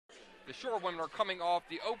The Shore women are coming off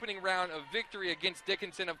the opening round of victory against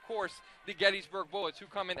Dickinson. Of course, the Gettysburg Bullets, who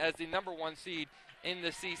come in as the #1 seed in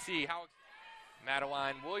the CC.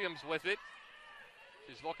 Madeline Williams with it.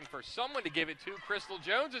 She's looking for someone to give it to. Crystal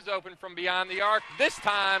Jones is open from beyond the arc. This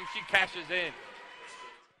time, she cashes in. And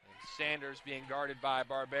Sanders being guarded by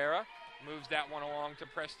Barbera. Moves that one along to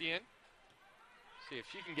Prestian. See if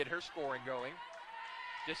she can get her scoring going.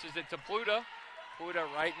 Dishes it to Pluta. Pluta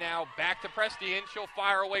right now back to Prestian. She'll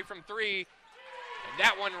fire away from three. And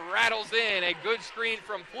that one rattles in. A good screen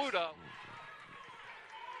from Pluta.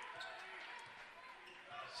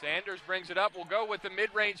 Sanders brings it up. We'll go with the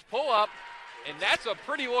mid-range pull-up. And that's a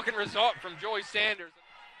pretty looking result from Joy Sanders.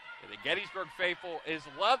 The Gettysburg faithful is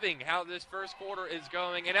loving how this first quarter is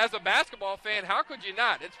going. And as a basketball fan, how could you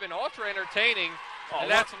not? It's been ultra entertaining.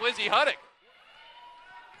 And that's Lizzie Huddick.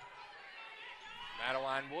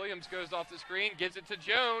 Madeline Williams goes off the screen, gives it to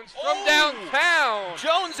Jones from downtown.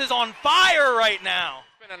 Jones is on fire right now.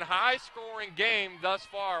 It's been a high-scoring game thus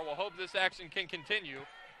far. We'll hope this action can continue.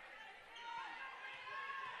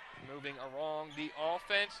 Moving along the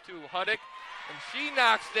offense to Huddick, and she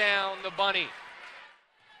knocks down the bunny.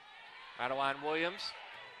 Madeline Williams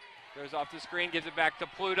goes off the screen, gives it back to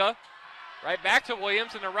Pluta. Right back to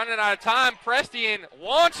Williams, and they're running out of time. Prestian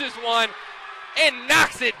launches one and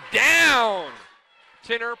knocks it down.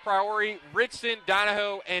 Tinner, Priori, Richson,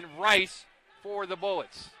 Donahoe, and Rice for the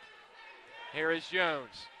Bullets. Here is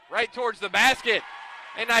Jones, right towards the basket.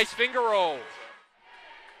 A nice finger roll.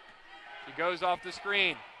 She goes off the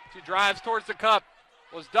screen. She drives towards the cup.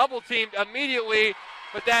 Was double-teamed immediately,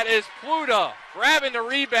 but that is Pluta grabbing the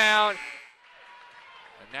rebound.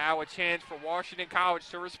 And now a chance for Washington College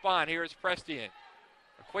to respond. Here is Prestian.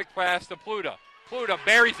 A quick pass to Pluta. Pluta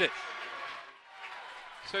buries it.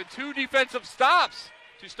 So 2 defensive stops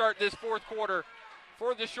to start this fourth quarter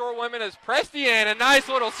for the Shore women as Prestian, a nice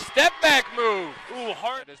little step-back move. Ooh,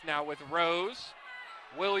 hard. It is now with Rose.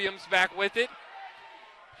 Williams back with it.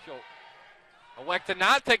 She'll elect to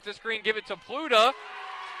not take the screen, give it to Pluta.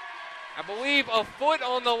 I believe a foot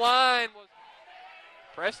on the line.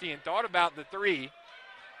 Prestian thought about the three.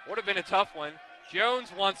 Would have been a tough one.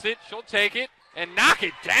 Jones wants it. She'll take it and knock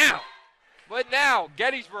it down. But now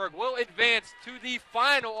Gettysburg will advance to the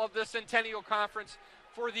final of the Centennial Conference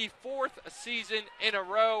for the 4th season in a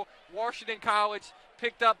row. Washington College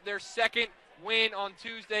picked up their second win on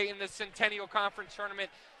Tuesday in the Centennial Conference tournament.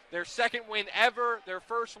 Their second win ever, their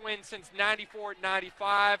first win since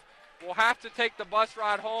 94-95. We'll have to take the bus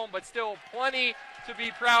ride home, but still plenty to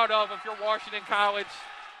be proud of if you're Washington College.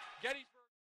 Gettysburg.